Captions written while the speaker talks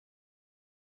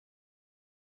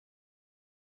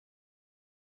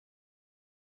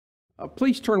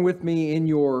Please turn with me in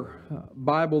your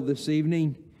Bible this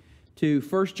evening to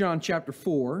 1 John chapter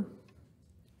 4.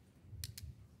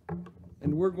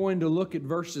 And we're going to look at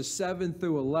verses 7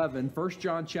 through 11. 1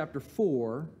 John chapter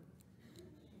 4,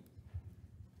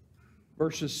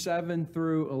 verses 7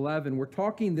 through 11. We're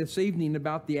talking this evening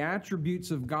about the attributes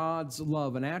of God's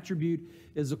love. An attribute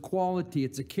is a quality,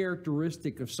 it's a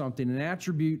characteristic of something. An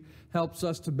attribute helps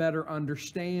us to better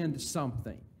understand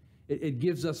something. It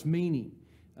gives us meaning.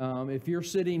 If you're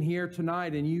sitting here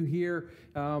tonight and you hear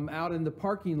out in the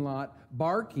parking lot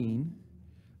barking,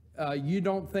 you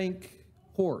don't think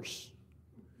horse.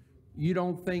 You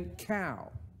don't think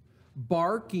cow.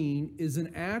 Barking is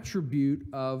an attribute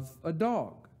of a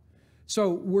dog. So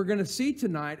we're going to see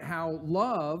tonight how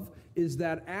love is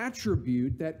that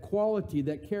attribute, that quality,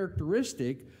 that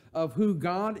characteristic of who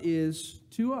God is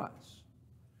to us.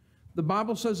 The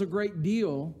Bible says a great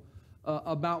deal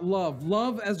about love.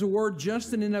 Love as a word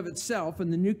just in and of itself, in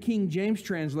the New King James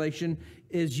translation,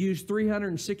 is used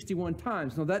 361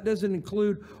 times. Now that doesn't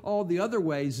include all the other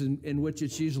ways in which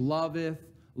it's used, loveth,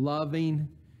 loving,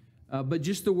 but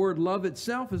just the word love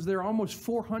itself is there almost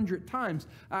 400 times.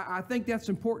 I think that's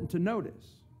important to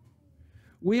notice.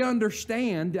 We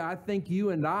understand, I think you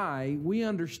and we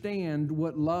understand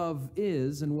what love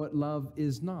is and what love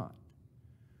is not.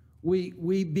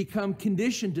 We become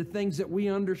conditioned to things that we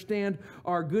understand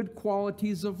are good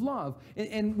qualities of love.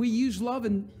 And we use love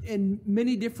in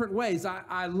many different ways.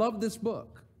 I love this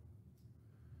book.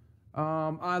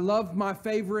 I love my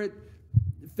favorite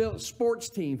sports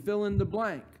team, fill in the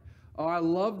blank. Oh, I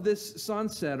love this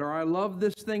sunset, or I love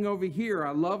this thing over here.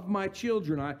 I love my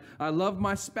children. I love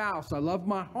my spouse. I love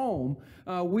my home.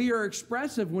 We are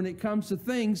expressive when it comes to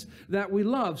things that we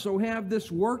love. So we have this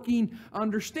working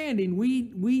understanding.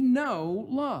 We know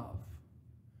love.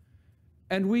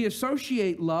 And we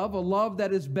associate love, a love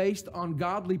that is based on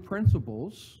godly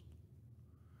principles.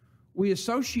 We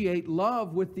associate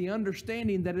love with the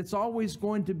understanding that it's always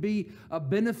going to be a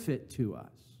benefit to us.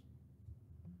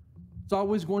 It's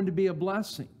always going to be a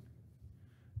blessing.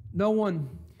 No one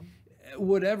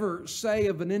would ever say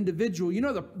of an individual, you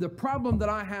know, the problem that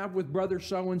I have with brother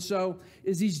so-and-so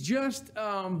is he's just,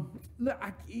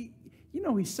 he's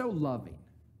so loving.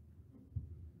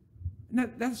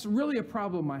 And that's really a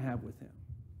problem I have with him.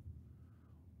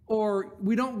 Or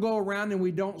we don't go around and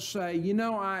we don't say,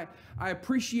 I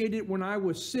appreciate it when I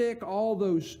was sick, all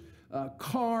those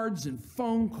cards and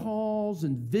phone calls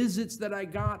and visits that I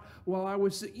got while I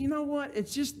was sick. You know what?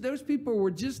 It's just, those people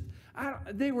were just,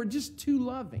 they were just too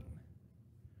loving.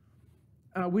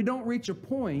 We don't reach a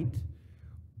point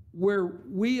where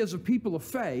we as a people of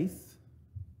faith,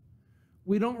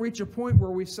 we don't reach a point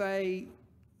where we say,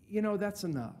 that's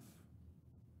enough.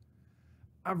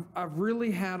 I've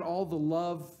really had all the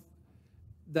love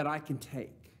that I can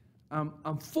take.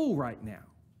 I'm full right now.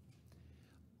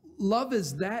 Love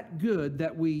is that good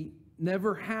that we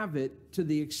never have it to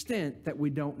the extent that we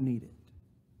don't need it.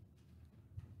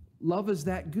 Love is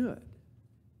that good.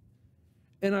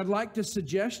 And I'd like to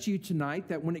suggest to you tonight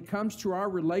that when it comes to our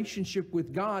relationship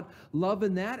with God, love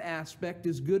in that aspect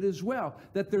is good as well.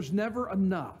 That there's never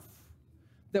enough.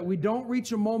 That we don't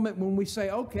reach a moment when we say,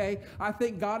 okay, I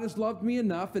think God has loved me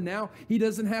enough and now He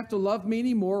doesn't have to love me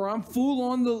anymore, or I'm full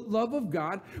on the love of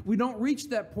God. We don't reach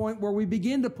that point where we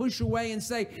begin to push away and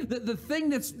say, the thing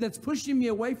that's pushing me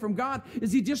away from God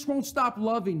is He just won't stop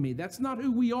loving me. That's not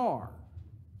who we are.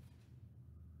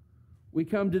 We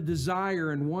come to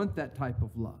desire and want that type of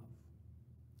love.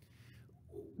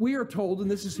 We are told, and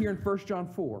this is here in 1 John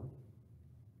 4,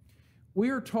 we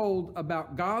are told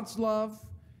about God's love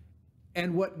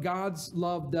and what God's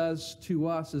love does to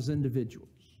us as individuals.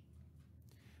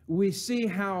 We see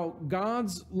how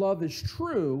God's love is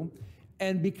true,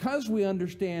 and because we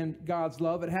understand God's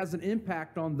love, it has an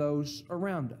impact on those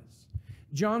around us.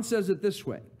 John says it this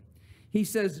way. He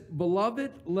says,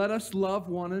 "Beloved, let us love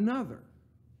one another."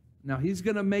 Now, he's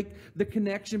going to make the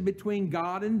connection between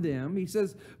God and them. He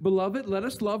says, "Beloved, let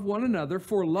us love one another,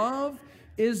 for love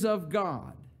is of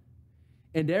God.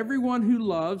 And everyone who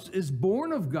loves is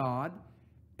born of God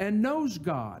and knows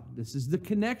God." This is the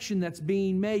connection that's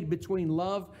being made between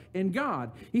love and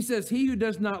God. He says, "He who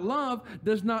does not love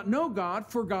does not know God,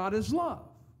 for God is love."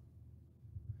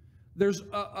 There's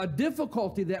a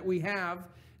difficulty that we have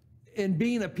in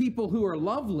being a people who are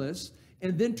loveless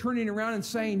and then turning around and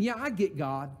saying, yeah, I get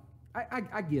God.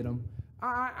 I get Him.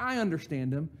 I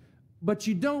understand Him. But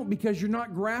you don't, because you're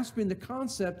not grasping the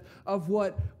concept of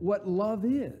what love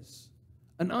is.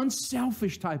 An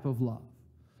unselfish type of love.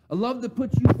 A love that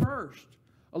puts you first.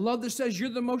 A love that says you're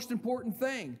the most important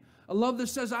thing. A love that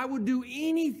says, I would do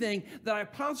anything that I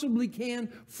possibly can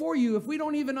for you. If we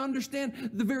don't even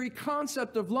understand the very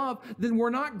concept of love, then we're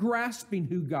not grasping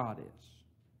who God is.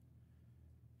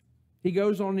 He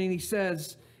goes on and he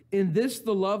says, in this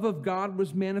the love of God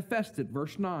was manifested.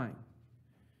 Verse 9.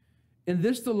 In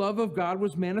this the love of God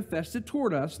was manifested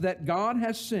toward us, that God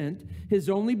has sent his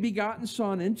only begotten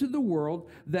Son into the world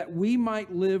that we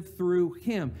might live through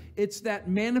him. It's that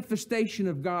manifestation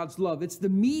of God's love. It's the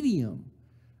medium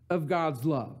of God's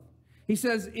love. He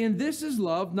says, in this is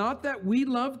love, not that we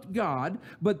loved God,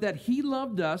 but that he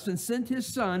loved us and sent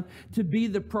his Son to be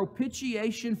the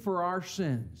propitiation for our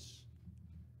sins.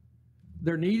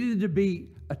 There needed to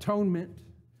be atonement.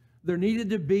 There needed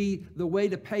to be the way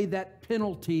to pay that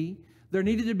penalty. There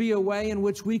needed to be a way in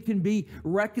which we can be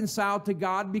reconciled to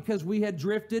God because we had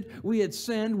drifted, we had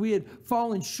sinned, we had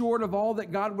fallen short of all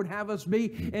that God would have us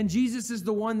be. And Jesus is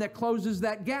the one that closes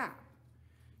that gap.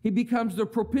 He becomes the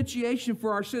propitiation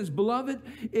for our sins. Beloved,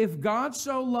 if God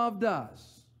so loved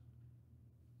us,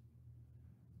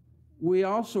 we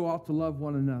also ought to love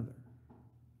one another.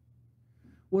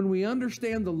 When we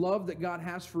understand the love that God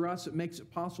has for us, it makes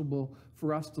it possible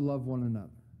for us to love one another.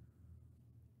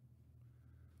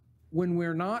 When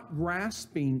we're not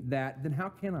grasping that, then how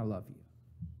can I love you?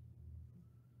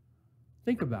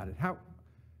 Think about it.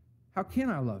 How can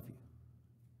I love you?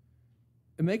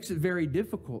 It makes it very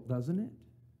difficult, doesn't it?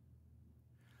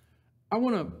 I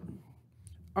want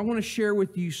to share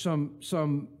with you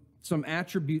some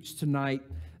attributes tonight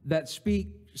that speak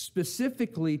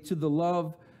specifically to the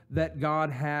love that God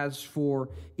has for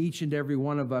each and every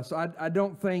one of us. I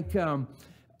don't think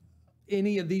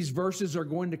any of these verses are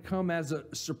going to come as a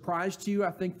surprise to you.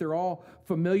 I think they're all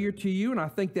familiar to you, and I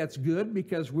think that's good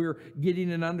because we're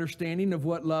getting an understanding of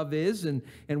what love is, and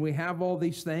we have all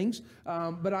these things.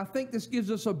 But I think this gives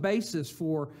us a basis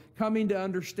for coming to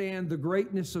understand the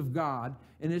greatness of God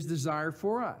and his desire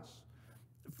for us.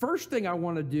 First thing I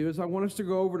want to do is I want us to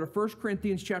go over to 1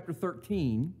 Corinthians chapter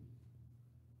 13,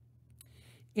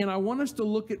 and I want us to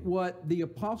look at what the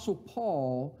Apostle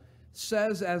Paul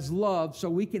says as love, so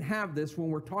we can have this when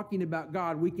we're talking about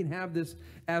God. We can have this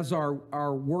as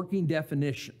our working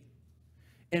definition.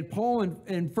 And Paul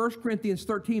in 1 Corinthians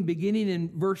 13, beginning in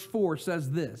verse 4,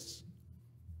 says this: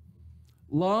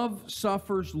 love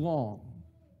suffers long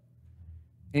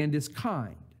and is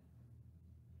kind.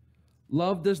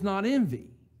 Love does not envy.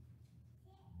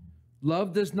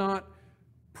 Love does not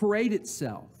parade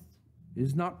itself,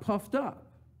 is not puffed up,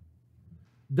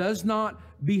 does not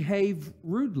behave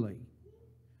rudely,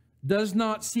 does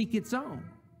not seek its own,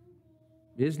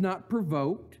 is not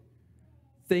provoked,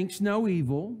 thinks no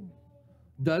evil,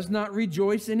 does not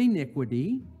rejoice in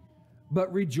iniquity,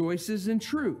 but rejoices in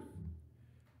truth,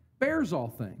 bears all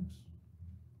things,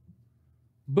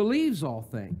 believes all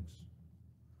things,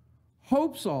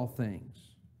 hopes all things,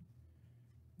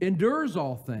 endures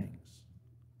all things.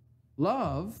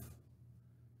 Love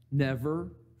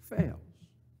never fails.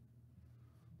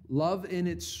 Love in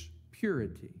its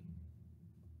purity.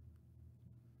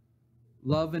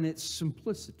 Love in its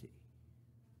simplicity.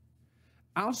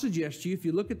 I'll suggest to you, if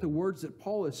you look at the words that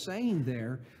Paul is saying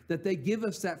there, that they give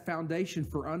us that foundation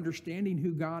for understanding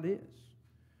who God is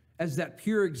as that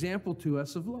pure example to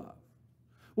us of love.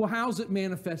 Well, how's it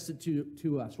manifested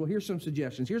to us? Well, here's some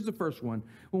suggestions. Here's the first one.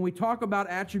 When we talk about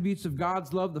attributes of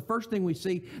God's love, the first thing we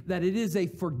see that it is a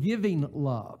forgiving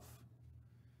love.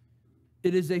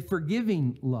 It is a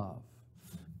forgiving love.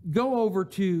 Go over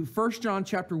to 1 John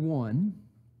chapter 1.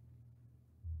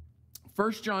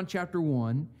 1 John chapter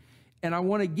 1. And I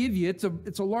want to give you,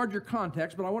 it's a larger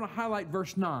context, but I want to highlight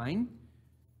verse 9.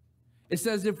 It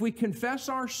says, if we confess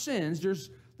our sins, there's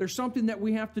something that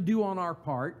we have to do on our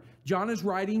part. John is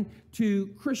writing to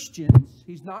Christians.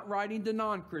 He's not writing to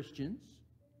non-Christians.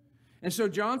 And so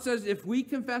John says, if we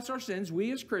confess our sins,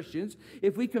 we as Christians,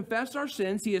 if we confess our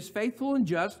sins, he is faithful and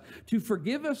just to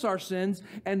forgive us our sins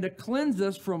and to cleanse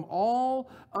us from all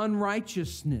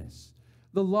unrighteousness.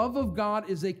 The love of God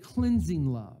is a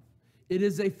cleansing love. It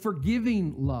is a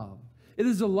forgiving love. It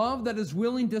is a love that is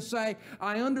willing to say,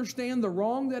 I understand the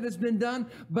wrong that has been done,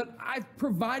 but I've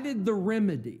provided the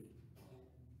remedy.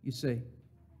 You see,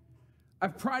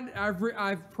 I've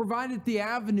provided the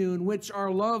avenue in which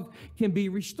our love can be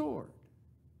restored.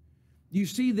 You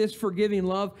see this forgiving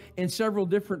love in several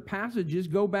different passages.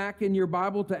 Go back in your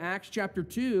Bible to Acts chapter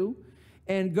 2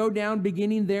 and go down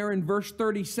beginning there in verse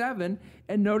 37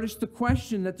 and notice the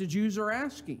question that the Jews are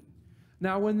asking.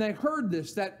 Now, when they heard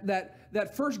this,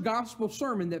 that first gospel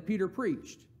sermon that Peter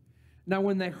preached, now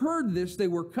when they heard this, they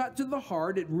were cut to the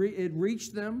heart. It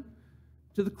reached them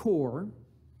to the core.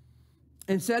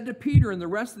 and said to Peter and the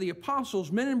rest of the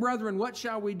apostles, "Men and brethren, what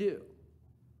shall we do?"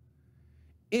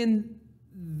 In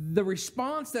the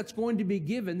response that's going to be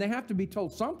given, they have to be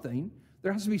told something.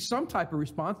 There has to be some type of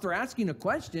response. They're asking a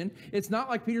question. It's not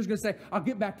like Peter's going to say, "I'll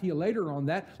get back to you later on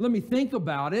that. Let me think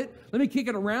about it. Let me kick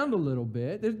it around a little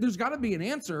bit." There's got to be an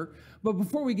answer. But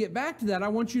before we get back to that, I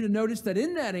want you to notice that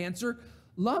in that answer,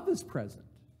 love is present.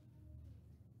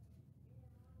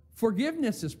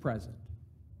 Forgiveness is present.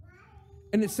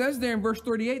 And it says there in verse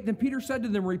 38, "Then Peter said to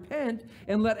them, Repent,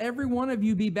 and let every one of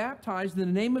you be baptized in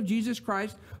the name of Jesus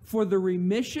Christ for the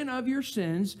remission of your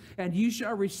sins, and you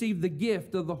shall receive the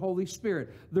gift of the Holy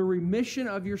Spirit." The remission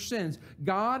of your sins.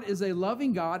 God is a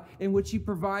loving God in which He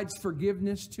provides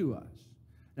forgiveness to us.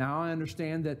 Now, I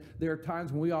understand that there are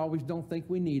times when we always don't think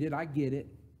we need it. I get it.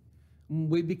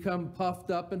 We become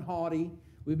puffed up and haughty.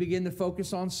 We begin to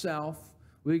focus on self.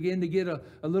 We begin to get a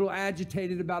little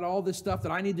agitated about all this stuff,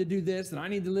 that I need to do this and I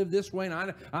need to live this way.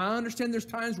 And I understand there's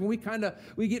times when we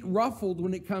get ruffled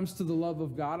when it comes to the love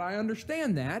of God. I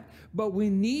understand that. But we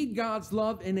need God's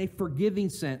love in a forgiving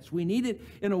sense. We need it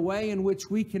in a way in which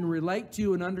we can relate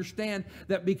to and understand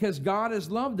that because God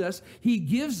has loved us, He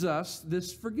gives us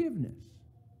this forgiveness.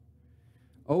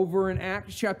 Over in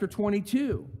Acts chapter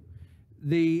 22,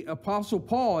 the Apostle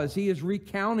Paul, as he is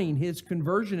recounting his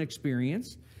conversion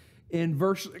experience, in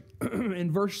verse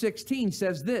 16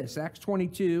 says this, Acts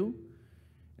 22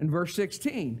 and verse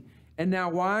 16. "And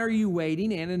now why are you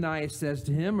waiting?" Ananias says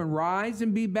to him, "And rise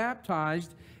and be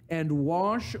baptized and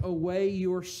wash away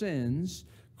your sins,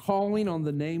 calling on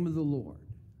the name of the Lord."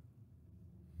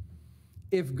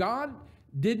 If God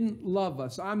didn't love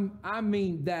us, I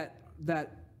mean that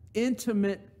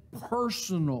intimate,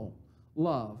 personal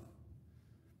love,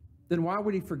 then why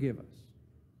would He forgive us?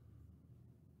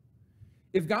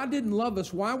 If God didn't love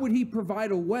us, why would He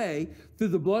provide a way through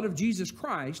the blood of Jesus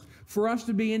Christ for us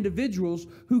to be individuals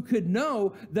who could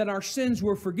know that our sins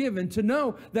were forgiven, to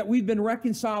know that we've been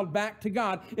reconciled back to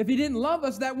God? If He didn't love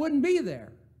us, that wouldn't be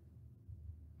there.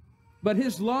 But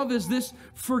His love is this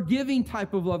forgiving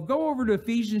type of love. Go over to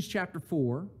Ephesians chapter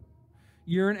 4.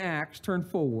 You're in Acts, turn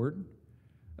forward.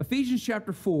 Ephesians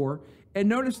chapter 4, and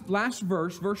notice last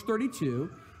verse, verse 32.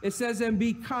 It says, "And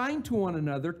be kind to one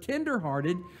another,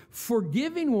 tenderhearted,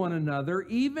 forgiving one another,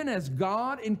 even as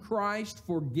God in Christ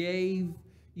forgave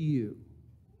you."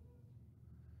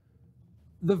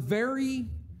 The very,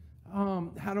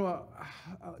 let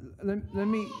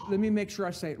me make sure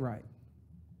I say it right.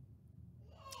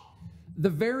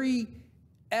 The very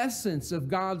essence of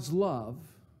God's love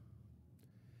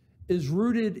is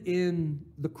rooted in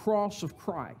the cross of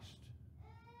Christ.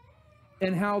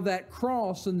 And how that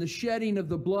cross and the shedding of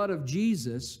the blood of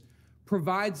Jesus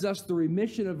provides us the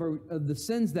remission of the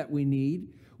sins that we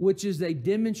need, which is a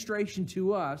demonstration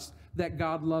to us that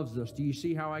God loves us. Do you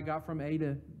see how I got from A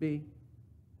to B?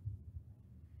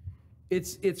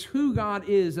 It's who God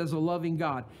is as a loving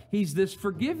God. He's this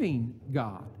forgiving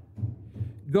God.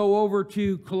 Go over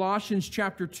to Colossians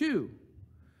chapter 2.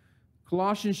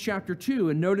 Colossians chapter 2,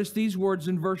 and notice these words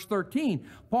in verse 13.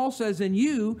 Paul says, "And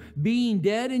you, being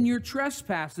dead in your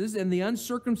trespasses and the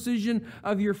uncircumcision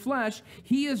of your flesh,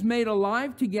 He is made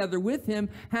alive together with Him,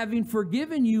 having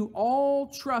forgiven you all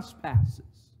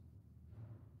trespasses."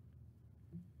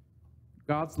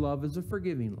 God's love is a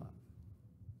forgiving love.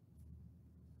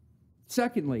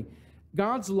 Secondly,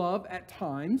 God's love at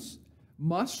times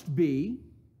must be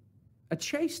a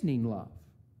chastening love.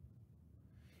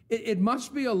 It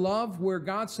must be a love where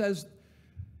God says,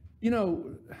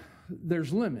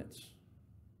 there's limits.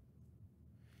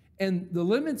 And the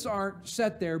limits aren't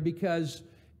set there because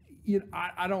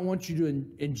I don't want you to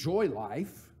enjoy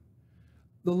life.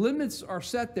 The limits are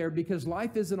set there because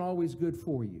life isn't always good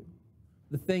for you.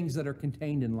 The things that are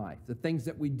contained in life, the things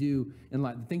that we do in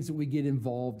life, the things that we get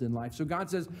involved in life. So God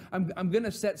says, I'm going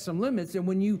to set some limits. And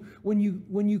when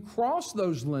you cross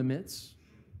those limits,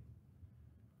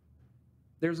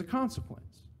 there's a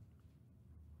consequence.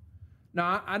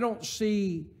 Now, I don't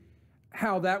see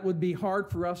how that would be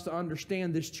hard for us to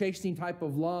understand this chastening type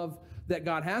of love that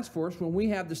God has for us when we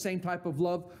have the same type of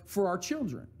love for our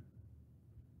children.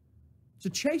 It's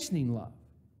a chastening love.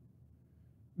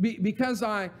 Because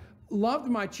I loved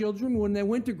my children, when they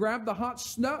went to grab the hot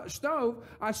stove,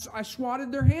 I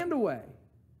swatted their hand away.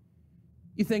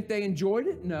 You think they enjoyed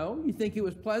it? No. You think it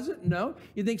was pleasant? No.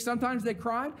 You think sometimes they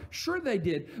cried? Sure they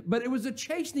did. But it was a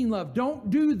chastening love. Don't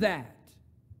do that.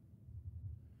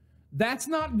 That's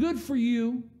not good for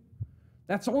you.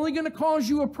 That's only going to cause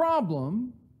you a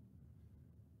problem.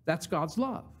 That's God's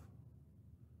love.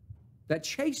 That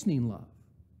chastening love.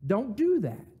 Don't do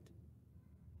that.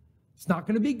 It's not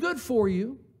going to be good for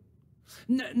you.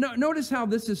 Notice how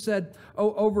this is said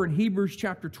over in Hebrews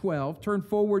chapter 12. Turn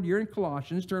forward, you're in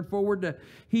Colossians, turn forward to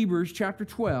Hebrews chapter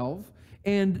 12.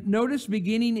 And notice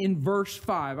beginning in verse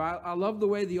 5. I love the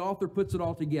way the author puts it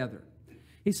all together.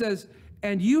 He says,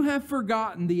 "And you have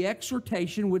forgotten the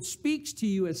exhortation which speaks to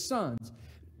you as sons."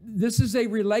 This is a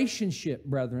relationship,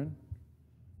 brethren.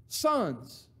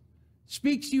 Sons.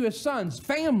 Speaks to you as sons,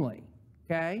 family.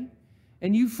 Okay?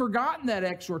 And you've forgotten that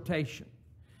exhortation.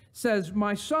 Says,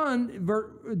 "My son,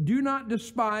 do not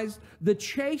despise the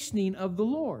chastening of the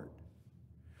Lord,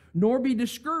 nor be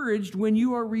discouraged when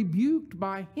you are rebuked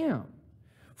by him.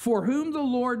 For whom the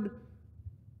Lord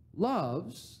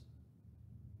loves,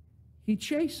 he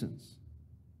chastens,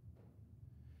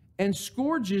 and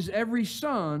scourges every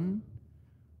son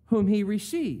whom he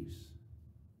receives."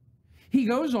 He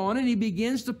goes on and he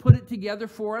begins to put it together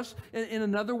for us in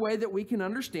another way that we can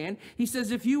understand. He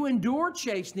says, if you endure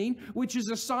chastening, which is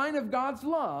a sign of God's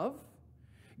love,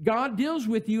 God deals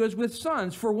with you as with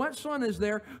sons. For what son is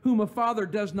there whom a father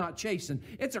does not chasten?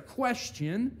 It's a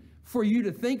question for you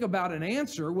to think about and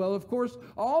answer. Well, of course,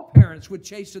 all parents would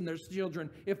chasten their children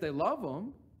if they love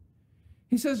them.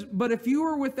 He says, but if you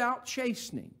are without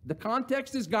chastening, the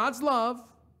context is God's love.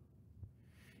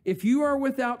 If you are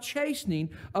without chastening,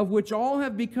 of which all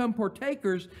have become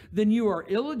partakers, then you are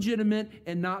illegitimate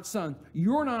and not sons.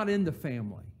 You're not in the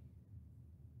family.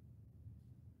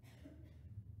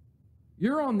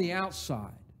 You're on the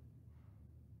outside.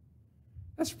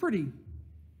 That's pretty,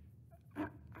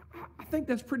 I think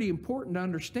that's pretty important to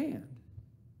understand.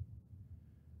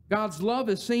 God's love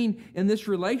is seen in this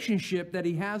relationship that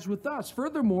he has with us.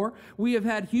 Furthermore, we have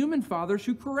had human fathers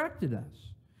who corrected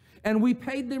us, and we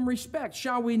paid them respect.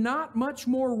 Shall we not much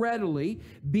more readily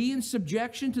be in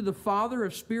subjection to the Father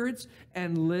of spirits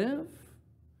and live?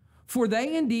 For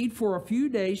they indeed for a few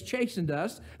days chastened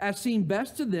us, as seemed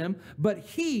best to them, but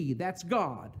he, that's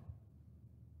God,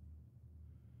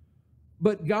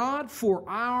 but God for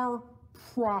our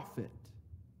profit,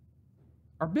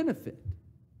 our benefit,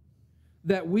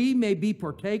 that we may be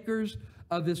partakers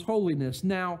of his holiness.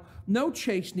 Now, no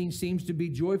chastening seems to be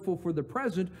joyful for the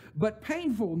present, but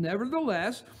painful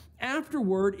nevertheless.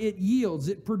 Afterward, it yields,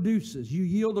 it produces. You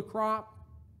yield a crop,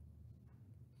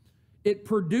 it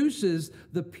produces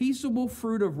the peaceable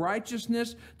fruit of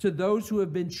righteousness to those who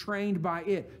have been trained by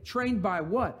it. Trained by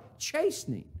what?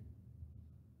 Chastening.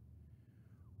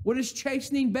 What is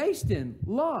chastening based in?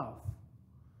 Love.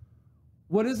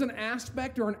 What is an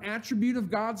aspect or an attribute of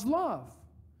God's love?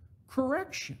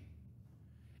 Correction.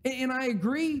 And I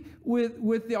agree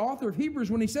with the author of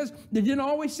Hebrews when he says it didn't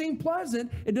always seem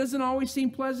pleasant. It doesn't always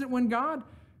seem pleasant when God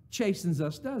chastens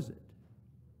us, does it?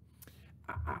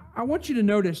 I want you to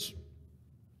notice,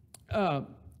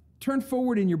 turn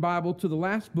forward in your Bible to the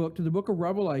last book, to the book of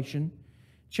Revelation,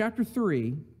 chapter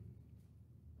 3.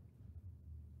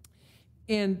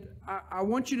 And I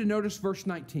want you to notice verse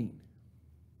 19.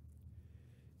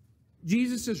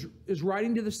 Jesus is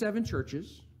writing to the 7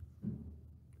 churches,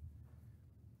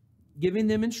 giving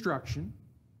them instruction.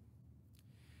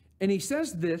 And he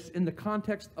says this in the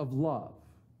context of love.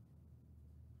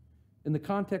 In the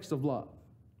context of love.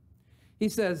 He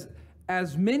says,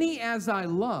 as many as I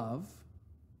love,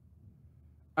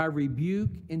 I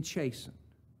rebuke and chasten.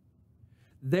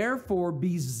 Therefore,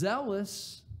 be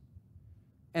zealous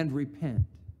and repent.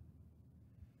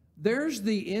 There's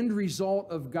the end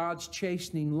result of God's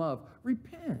chastening love.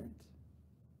 Repent.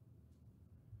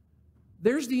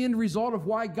 There's the end result of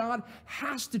why God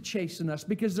has to chasten us,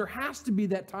 because there has to be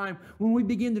that time when we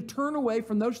begin to turn away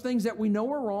from those things that we know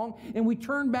are wrong and we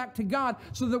turn back to God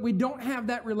so that we don't have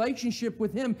that relationship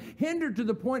with him hindered to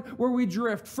the point where we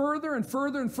drift further and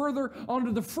further and further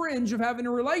onto the fringe of having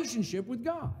a relationship with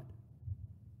God.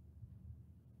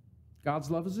 God's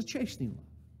love is a chastening love.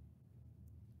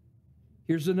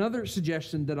 Here's another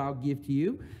suggestion that I'll give to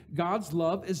you. God's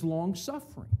love is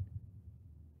long-suffering.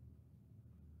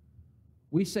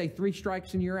 We say 3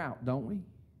 strikes and you're out, don't we?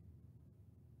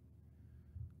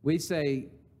 We say,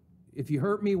 if you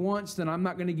hurt me once, then I'm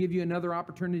not going to give you another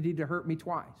opportunity to hurt me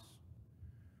twice.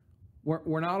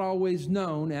 We're not always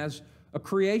known as a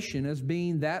creation as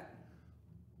being that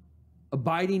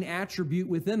abiding attribute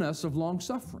within us of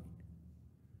long-suffering.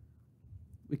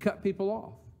 We cut people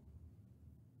off.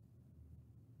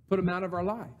 Put them out of our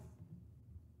life.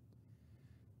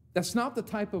 That's not the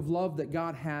type of love that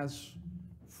God has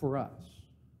for us.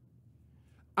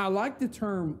 I like the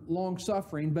term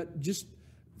long-suffering, but just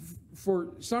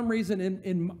for some reason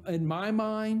in my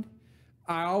mind,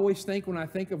 I always think, when I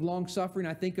think of long suffering,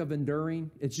 I think of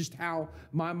enduring. It's just how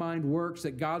my mind works,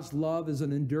 that God's love is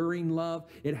an enduring love.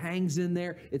 It hangs in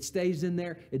there. It stays in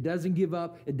there. It doesn't give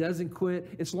up. It doesn't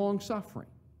quit. It's long suffering.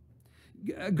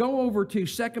 Go over to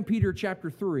 2 Peter chapter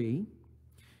 3.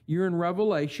 You're in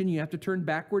Revelation. You have to turn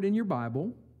backward in your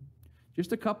Bible.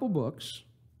 Just a couple books.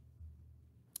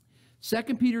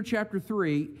 2 Peter chapter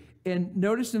 3. And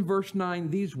notice in verse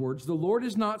 9 these words, "The Lord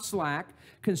is not slack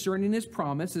concerning his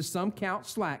promise, as some count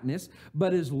slackness,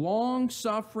 but is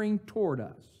long-suffering toward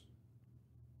us."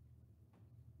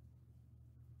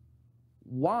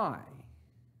 Why?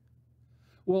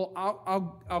 Well,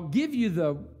 I'll give you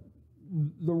the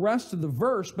rest of the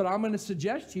verse, but I'm going to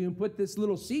suggest to you and put this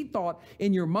little seed thought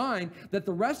in your mind that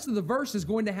the rest of the verse is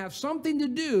going to have something to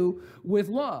do with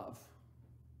love.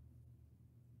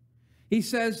 He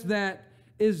says that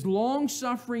is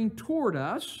long-suffering toward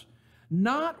us,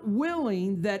 not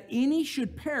willing that any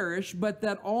should perish, but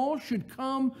that all should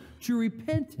come to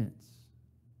repentance.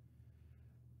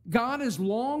 God is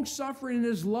long-suffering in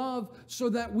his love so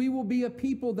that we will be a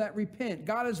people that repent.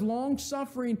 God is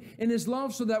long-suffering in his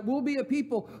love so that we'll be a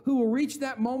people who will reach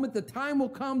that moment. The time will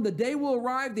come, the day will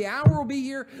arrive, the hour will be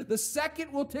here, the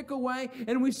second will tick away,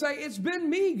 and we say, "It's been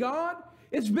me, God.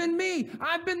 It's been me.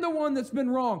 I've been the one that's been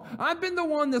wrong. I've been the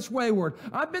one that's wayward.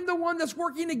 I've been the one that's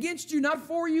working against you, not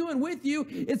for you and with you.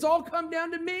 It's all come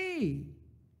down to me."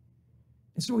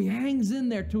 And so he hangs in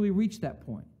there till he reaches that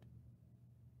point.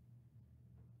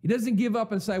 He doesn't give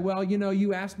up and say, "Well, you know,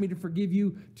 you asked me to forgive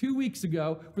you 2 weeks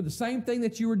ago for the same thing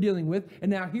that you were dealing with,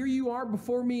 and now here you are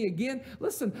before me again.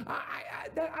 Listen,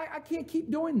 I can't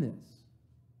keep doing this."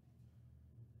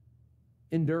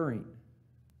 Enduring.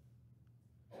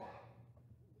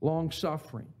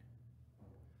 Long-suffering.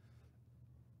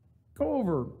 Go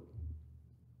over,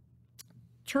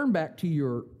 turn back to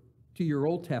your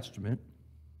Old Testament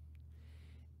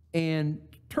and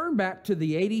turn back to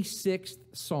the 86th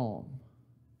Psalm.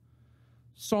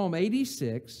 Psalm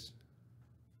 86,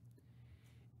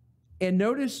 and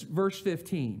notice verse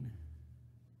 15.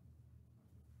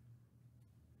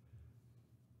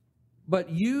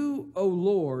 "But you, O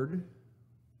Lord,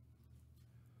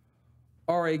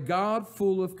 are a God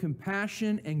full of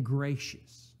compassion and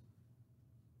gracious,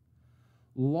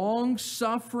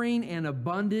 long-suffering and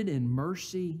abundant in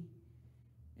mercy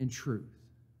and truth."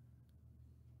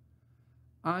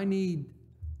 I need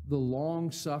the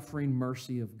long-suffering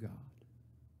mercy of God.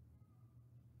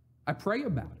 I pray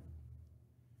about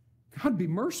it. God, be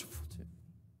merciful to me.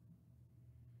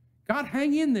 God,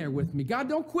 hang in there with me. God,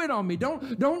 don't quit on me.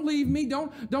 Don't leave me.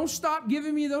 Don't stop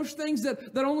giving me those things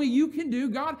that only you can do.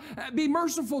 God, be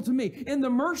merciful to me. And the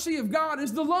mercy of God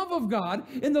is the love of God.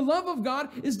 And the love of God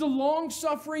is the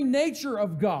long-suffering nature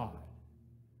of God.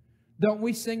 Don't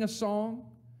we sing a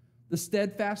song? The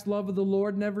steadfast love of the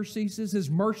Lord never ceases. His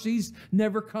mercies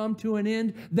never come to an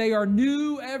end. They are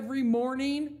new every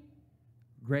morning.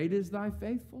 Great is thy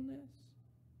faithfulness.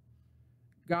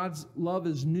 God's love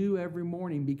is new every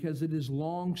morning because it is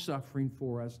long-suffering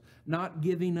for us, not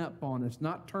giving up on us,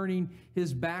 not turning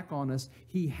his back on us.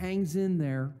 He hangs in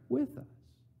there with us.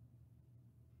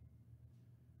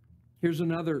 Here's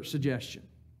another suggestion.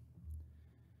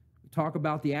 We talk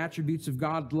about the attributes of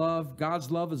God's love. God's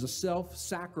love is a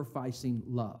self-sacrificing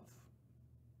love.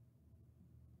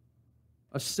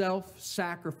 A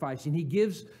self-sacrificing. He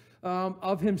gives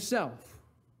of himself.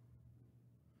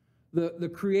 The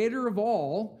creator of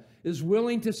all is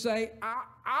willing to say,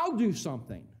 I'll do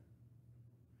something.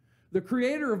 The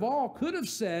creator of all could have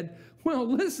said, well,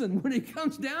 listen, when it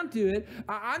comes down to it,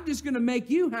 I'm just going to make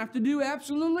you have to do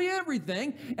absolutely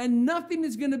everything, and nothing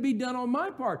is going to be done on my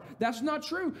part. That's not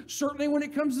true. Certainly when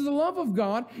it comes to the love of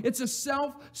God, it's a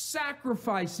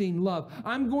self-sacrificing love.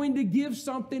 I'm going to give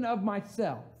something of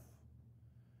myself.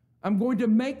 I'm going to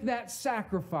make that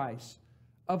sacrifice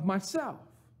of myself.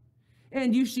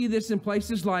 And you see this in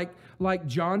places like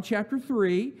John chapter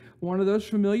 3, one of those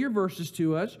familiar verses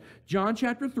to us. John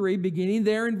chapter 3, beginning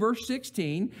there in verse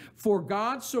 16. "For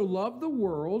God so loved the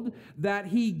world that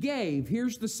he gave,"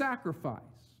 here's the sacrifice,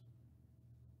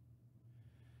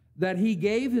 "that he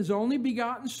gave his only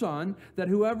begotten Son, that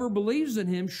whoever believes in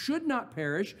him should not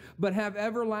perish, but have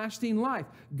everlasting life."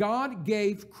 God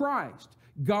gave Christ.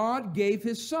 God gave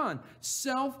his Son.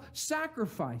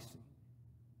 Self-sacrificing.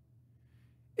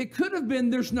 It could have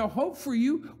been, there's no hope for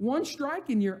you. One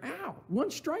strike and you're out. One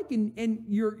strike and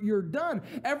you're done.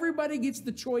 Everybody gets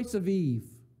the choice of Eve.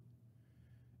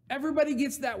 Everybody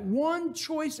gets that one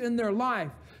choice in their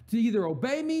life to either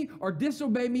obey me or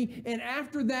disobey me. And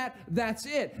after that, that's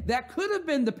it. That could have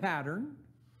been the pattern,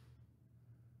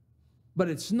 but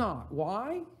it's not.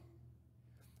 Why?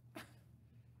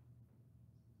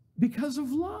 Because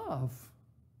of love.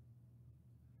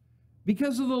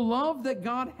 Because of the love that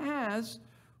God has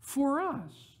for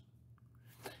us.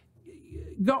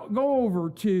 Go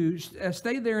over to,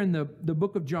 stay there in the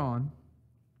book of John.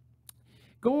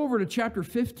 Go over to chapter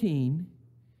 15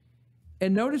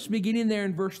 and notice beginning there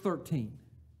in verse 13.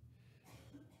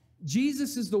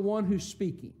 Jesus is the one who's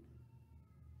speaking.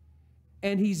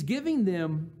 And he's giving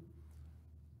them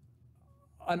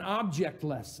an object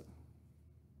lesson.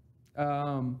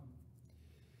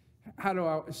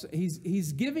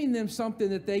 He's giving them something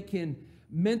that they can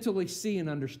mentally see and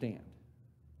understand.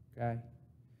 Okay?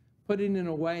 Put it in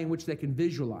a way in which they can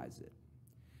visualize it.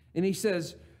 And he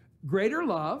says, greater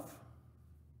love,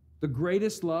 the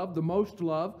greatest love, the most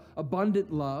love,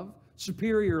 abundant love,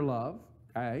 superior love,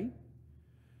 okay?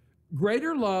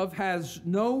 Greater love has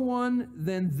no one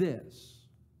than this,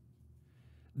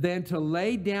 than to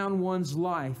lay down one's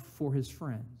life for his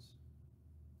friends.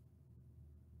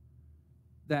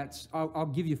 That's, I'll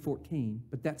give you 14,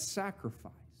 but that's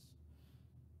sacrifice.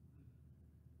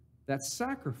 That's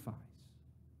sacrifice.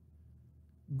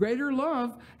 Greater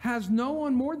love has no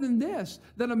one more than this,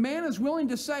 that a man is willing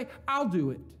to say, I'll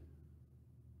do it.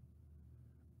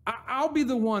 I'll be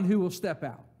the one who will step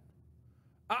out.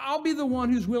 I'll be the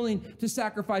one who's willing to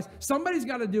sacrifice. Somebody's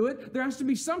got to do it. There has to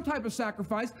be some type of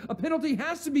sacrifice. A penalty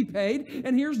has to be paid.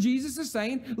 And here's Jesus is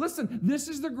saying, listen, this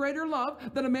is the greater love,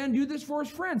 that a man do this for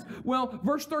his friends. Well,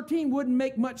 verse 13 wouldn't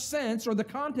make much sense, or the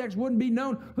context wouldn't be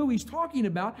known who he's talking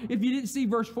about if you didn't see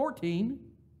verse 14.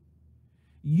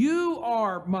 You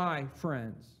are my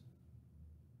friends.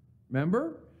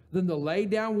 Remember? Then to lay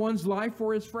down one's life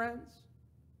for his friends.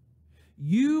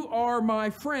 You are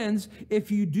my friends if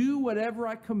you do whatever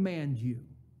I command you.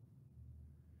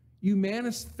 You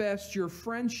manifest your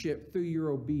friendship through your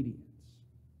obedience.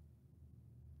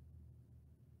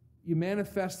 You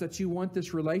manifest that you want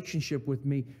this relationship with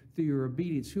me through your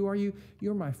obedience. Who are you?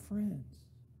 You're my friends.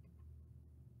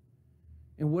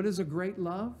 And what is a great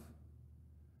love?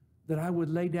 That I would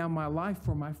lay down my life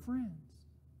for my friends.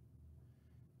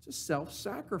 It's a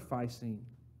self-sacrificing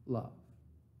love.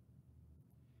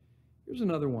 Here's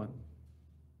another one.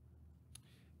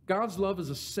 God's love is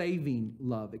a saving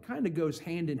love. It kind of goes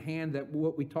hand in hand that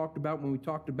what we talked about when we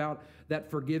talked about that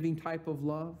forgiving type of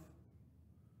love.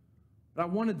 But I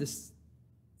wanted to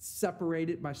separate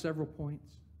it by several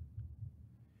points.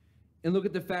 And look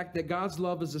at the fact that God's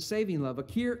love is a saving love.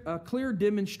 A clear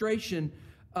demonstration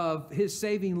of his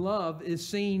saving love is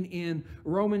seen in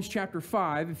Romans chapter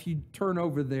 5. If you turn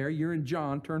over there, you're in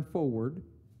John, turn forward.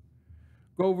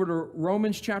 Go over to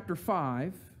Romans chapter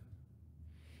 5.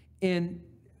 And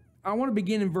I want to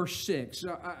begin in verse 6.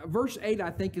 Verse 8, I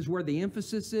think, is where the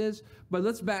emphasis is. But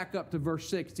let's back up to verse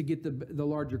 6 to get the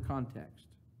larger context.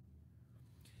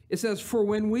 It says, for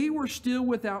when we were still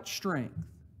without strength,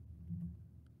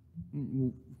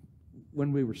 when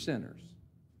we were sinners,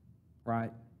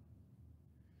 right?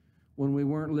 When we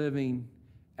weren't living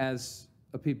as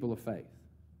a people of faith.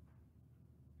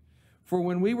 For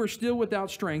when we were still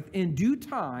without strength, in due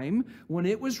time, when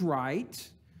it was right,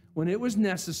 when it was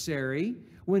necessary,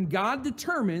 when God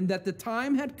determined that the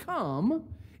time had come,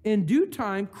 in due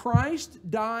time,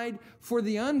 Christ died for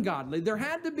the ungodly. There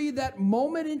had to be that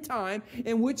moment in time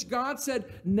in which God said,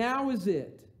 now is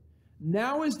it.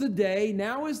 Now is the day,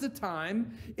 now is the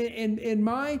time. In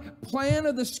my plan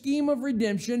of the scheme of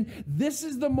redemption, this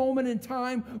is the moment in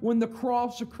time when the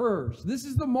cross occurs. This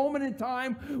is the moment in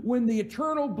time when the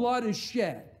eternal blood is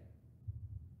shed.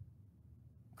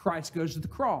 Christ goes to the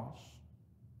cross.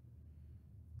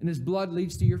 And his blood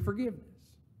leads to your forgiveness.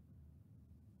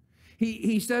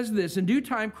 He says this, in due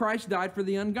time Christ died for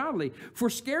the ungodly. For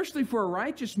scarcely for a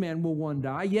righteous man will one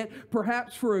die, yet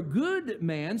perhaps for a good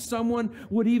man someone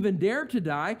would even dare to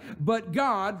die. But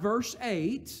God, verse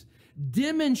 8,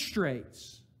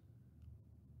 demonstrates.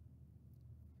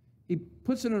 He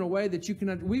puts it in a way that you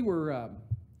can... We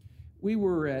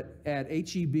were at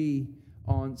H-E-B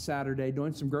on Saturday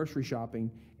doing some grocery shopping,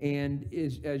 and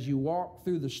as you walk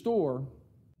through the store,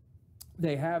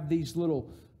 they have these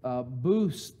little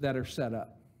booths that are set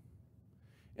up,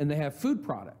 and they have food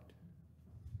product.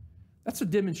 That's a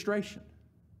demonstration.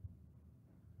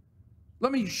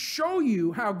 Let me show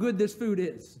you how good this food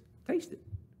is. Taste it.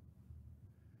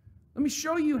 Let me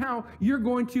show you how you're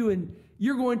going to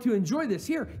enjoy this.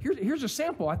 Here's a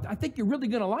sample. I think you're really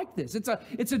going to like this.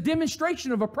 It's a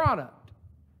demonstration of a product.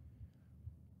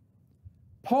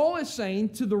 Paul is saying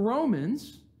to the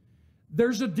Romans,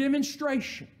 there's a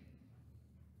demonstration.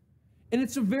 And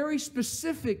it's a very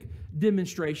specific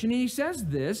demonstration. And he says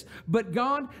this, but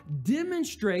God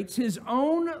demonstrates his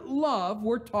own love.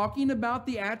 We're talking about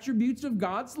the attributes of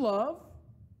God's love.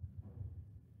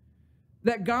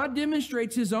 that God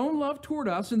demonstrates his own love toward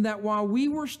us, and that while we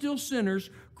were still sinners,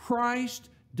 Christ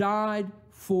died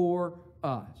for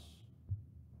us.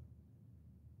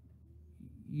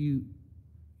 You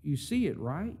see it,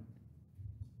 right?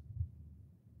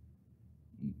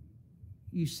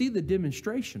 You see the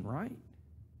demonstration, right?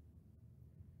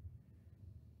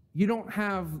 You don't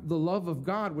have the love of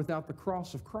God without the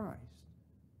cross of Christ.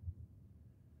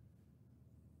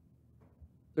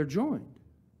 They're joined.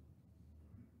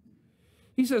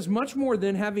 He says, much more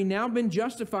than having now been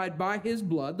justified by his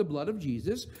blood, the blood of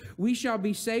Jesus, we shall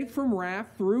be saved from wrath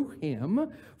through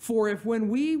him. For if when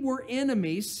we were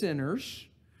enemies, sinners,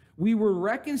 we were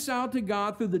reconciled to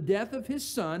God through the death of his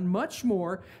Son, much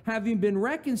more, having been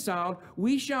reconciled,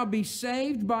 we shall be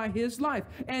saved by his life.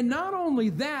 And not only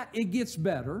that, it gets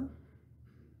better.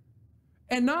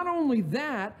 And not only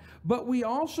that, but we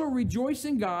also rejoice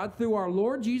in God through our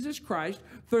Lord Jesus Christ,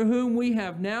 through whom we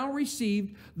have now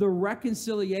received the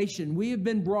reconciliation. We have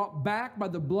been brought back by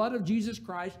the blood of Jesus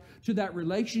Christ to that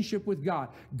relationship with God.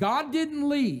 God didn't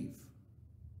leave.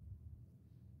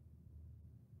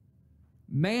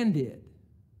 Man did.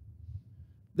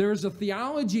 There's a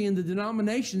theology in the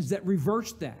denominations that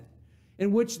reverse that,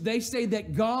 in which they say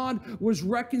that God was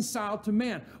reconciled to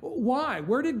man. Why?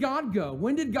 Where did God go?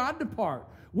 When did God depart?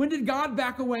 When did God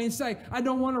back away and say, I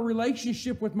don't want a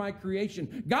relationship with my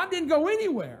creation? God didn't go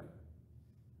anywhere.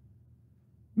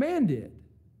 Man did.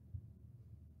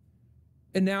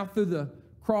 And now through the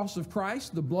cross of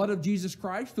Christ, the blood of Jesus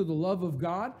Christ, through the love of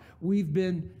God, we've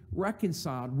been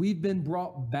reconciled. We've been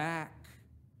brought back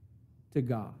to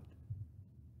God.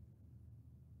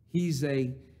 He's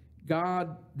a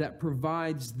God that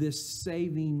provides this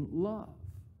saving love.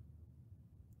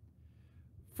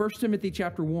 1 Timothy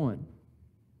chapter 1.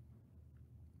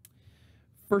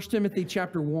 1 Timothy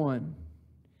chapter 1.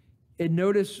 And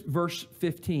notice verse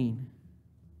 15.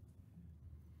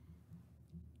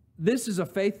 This is a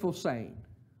faithful saying.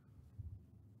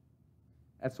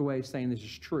 That's the way he's saying this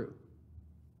is true.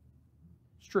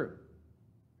 It's true.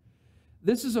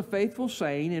 This is a faithful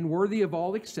saying and worthy of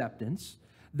all acceptance,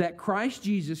 that Christ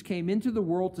Jesus came into the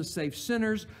world to save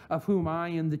sinners, of whom I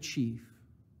am the chief.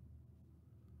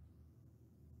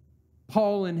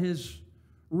 Paul in his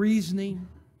reasoning,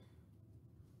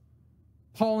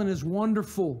 Paul in his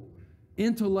wonderful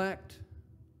intellect,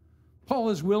 Paul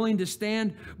is willing to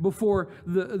stand before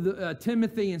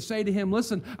Timothy and say to him,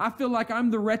 listen, I feel like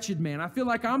I'm the wretched man. I feel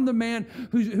like I'm the man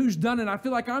who's done it. I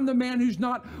feel like I'm the man who's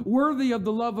not worthy of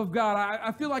the love of God.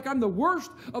 I feel like I'm the worst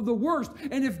of the worst.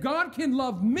 And if God can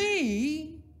love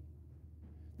me,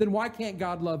 then why can't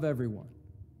God love everyone?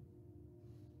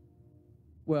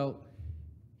 Well,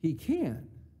 he can.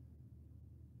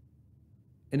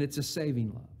 And it's a saving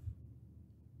love.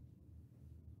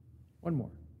 One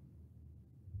more.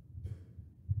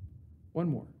 One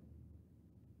more.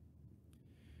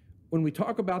 When we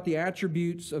talk about the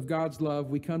attributes of God's love,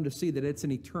 we come to see that it's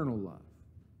an eternal love.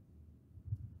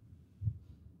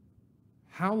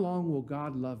 How long will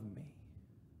God love me?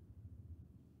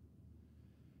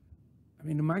 I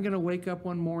mean, am I going to wake up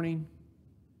one morning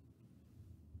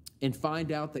and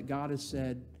find out that God has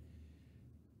said,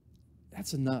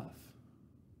 that's enough?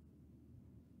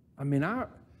 I mean, I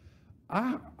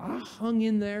hung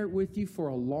in there with you for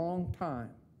a long time.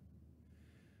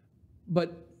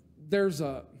 But there's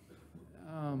an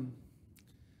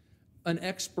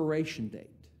expiration date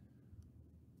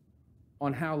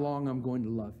on how long I'm going to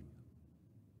love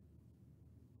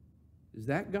you. Is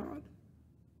that God?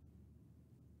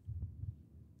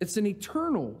 It's an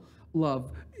eternal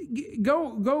love.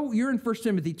 Go, you're in 1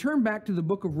 Timothy. Turn back to the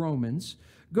book of Romans.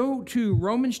 Go to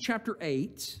Romans chapter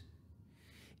 8.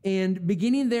 And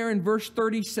beginning there in verse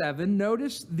 37,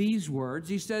 notice these words.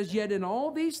 He says, yet in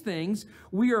all these things,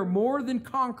 we are more than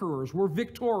conquerors. We're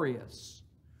victorious.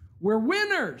 We're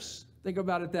winners. Think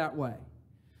about it that way.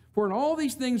 For in all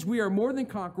these things, we are more than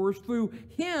conquerors through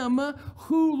him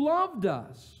who loved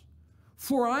us.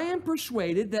 For I am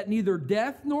persuaded that neither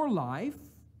death nor life,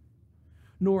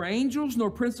 nor angels, nor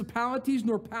principalities,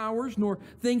 nor powers, nor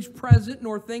things present,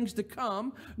 nor things to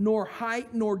come, nor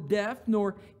height, nor depth,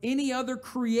 nor any other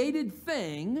created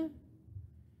thing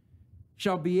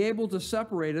shall be able to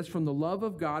separate us from the love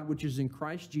of God which is in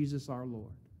Christ Jesus our Lord.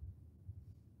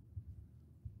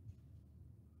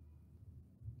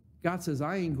 God says,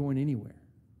 I ain't going anywhere.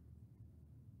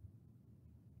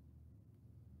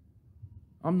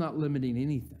 I'm not limiting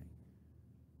anything.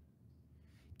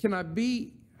 Can I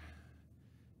be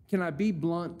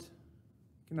blunt?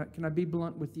 Can I be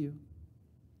blunt with you?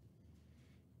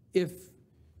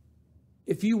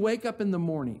 If you wake up in the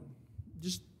morning,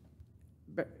 just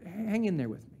hang in there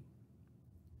with me.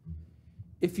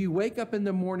 If you wake up in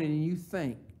the morning and you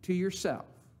think to yourself,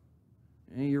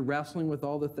 and you're wrestling with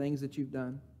all the things that you've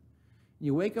done,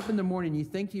 you wake up in the morning and you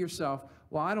think to yourself,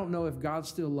 well, I don't know if God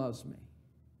still loves me.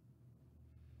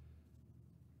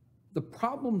 The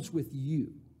problem's with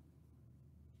you.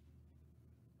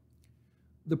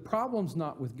 The problem's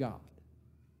not with God.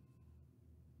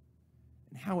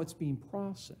 And how it's being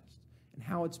processed and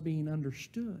how it's being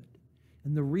understood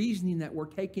and the reasoning that we're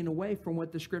taking away from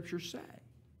what the Scriptures say.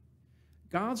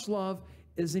 God's love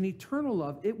is an eternal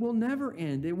love. It will never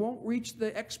end. It won't reach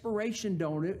the expiration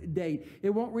date. It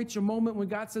won't reach a moment when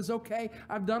God says, okay,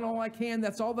 I've done all I can.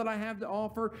 That's all that I have to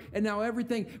offer. And now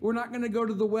everything, we're not going to go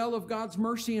to the well of God's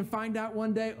mercy and find out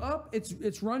one day, oh,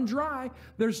 it's run dry.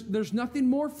 There's nothing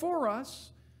more for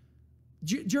us.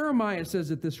 Jeremiah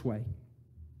says it this way.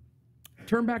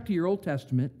 Turn back to your Old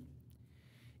Testament,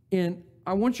 and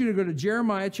I want you to go to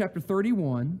Jeremiah chapter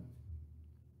 31.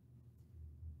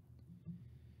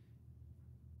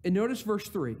 And notice verse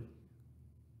 3.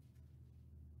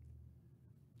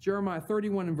 Jeremiah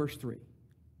 31 and verse 3.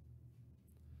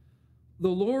 The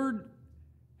Lord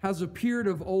has appeared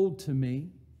of old to me,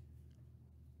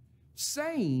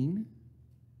 saying,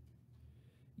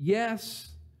 yes,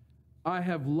 I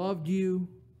have loved you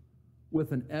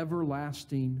with an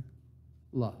everlasting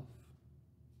love.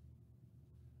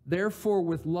 Therefore,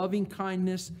 with loving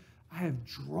kindness, I have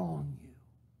drawn you.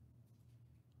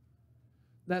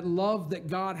 That love that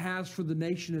God has for the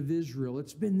nation of Israel,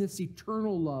 it's been this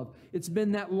eternal love. It's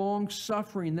been that long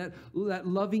suffering, that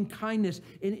loving kindness,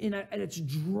 and it's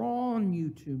drawn you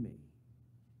to me.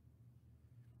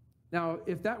 Now,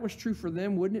 if that was true for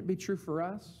them, wouldn't it be true for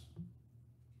us?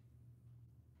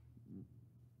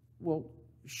 Well,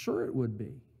 sure it would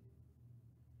be.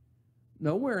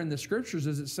 Nowhere in the Scriptures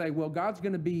does it say, well, God's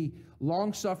going to be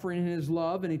long-suffering in His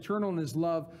love and eternal in His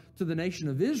love to the nation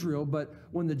of Israel, but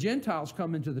when the Gentiles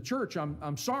come into the church,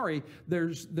 I'm sorry,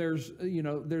 there's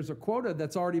a quota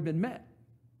that's already been met.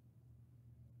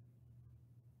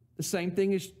 The same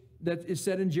thing that is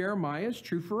said in Jeremiah is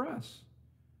true for us.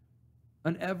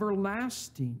 An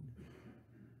everlasting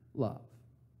love.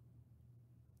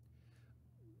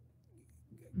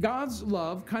 God's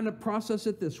love, kind of process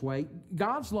it this way,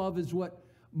 God's love is what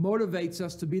motivates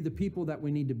us to be the people that we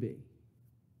need to be.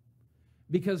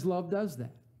 Because love does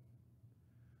that.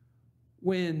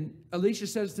 When Alicia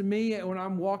says to me, when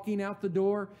I'm walking out the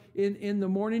door in the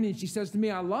morning and she says to me,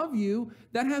 I love you,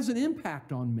 that has an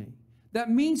impact on me.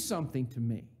 That means something to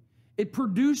me. It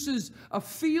produces a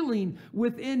feeling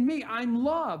within me. I'm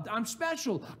loved. I'm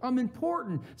special. I'm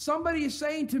important. Somebody is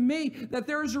saying to me that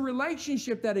there is a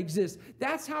relationship that exists.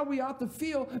 That's how we ought to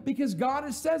feel because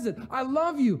God says it. I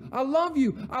love you. I love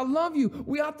you. I love you.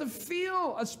 We ought to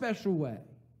feel a special way.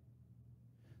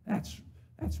 That's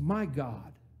my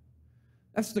God.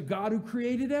 That's the God who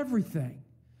created everything.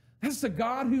 That's the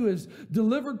God who has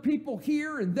delivered people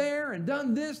here and there and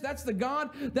done this. That's the God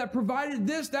that provided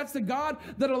this. That's the God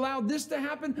that allowed this to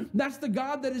happen. That's the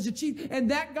God that has achieved.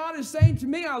 And that God is saying to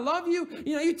me, I love you.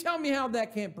 You know, you tell me how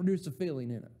that can't produce a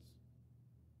feeling in us.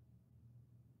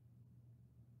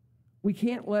 We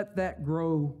can't let that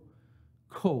grow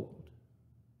cold.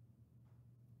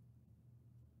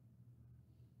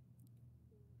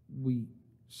 We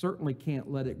certainly can't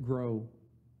let it grow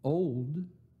old.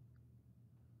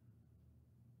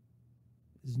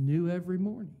 Is new every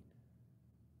morning.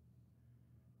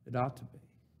 It ought to be.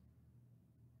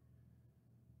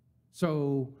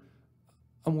 So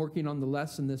I'm working on the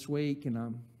lesson this week, and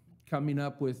I'm coming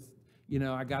up with,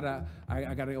 I gotta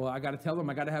tell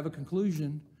them I gotta have a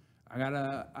conclusion. I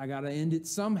gotta end it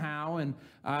somehow, and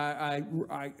I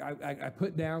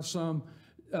put down some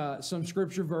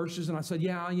scripture verses, and I said,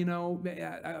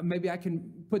 maybe I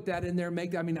can put that in there.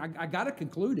 I gotta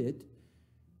conclude it.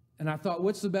 And I thought,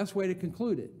 what's the best way to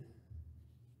conclude it?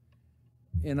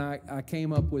 And I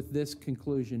came up with this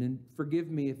conclusion. And forgive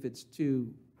me if it's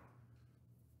too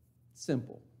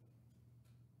simple.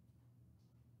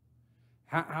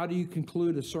 How do you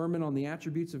conclude a sermon on the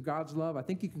attributes of God's love? I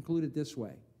think you conclude it this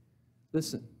way.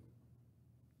 Listen.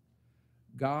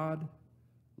 God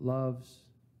loves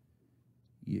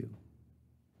you.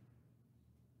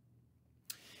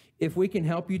 If we can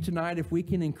help you tonight, if we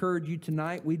can encourage you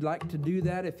tonight, we'd like to do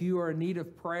that. If you are in need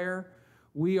of prayer,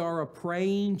 we are a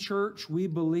praying church. We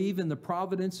believe in the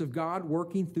providence of God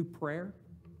working through prayer.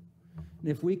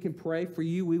 And if we can pray for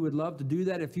you, we would love to do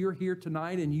that. If you're here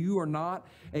tonight and you are not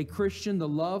a Christian, the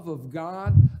love of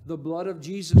God, the blood of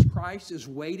Jesus Christ is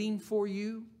waiting for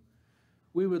you.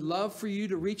 We would love for you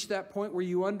to reach that point where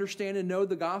you understand and know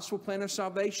the gospel plan of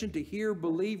salvation, to hear,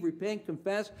 believe, repent,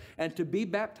 confess, and to be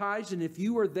baptized. And if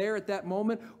you are there at that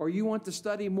moment or you want to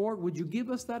study more, would you give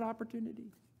us that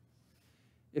opportunity?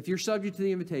 If you're subject to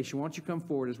the invitation, why don't you come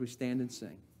forward as we stand and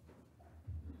sing?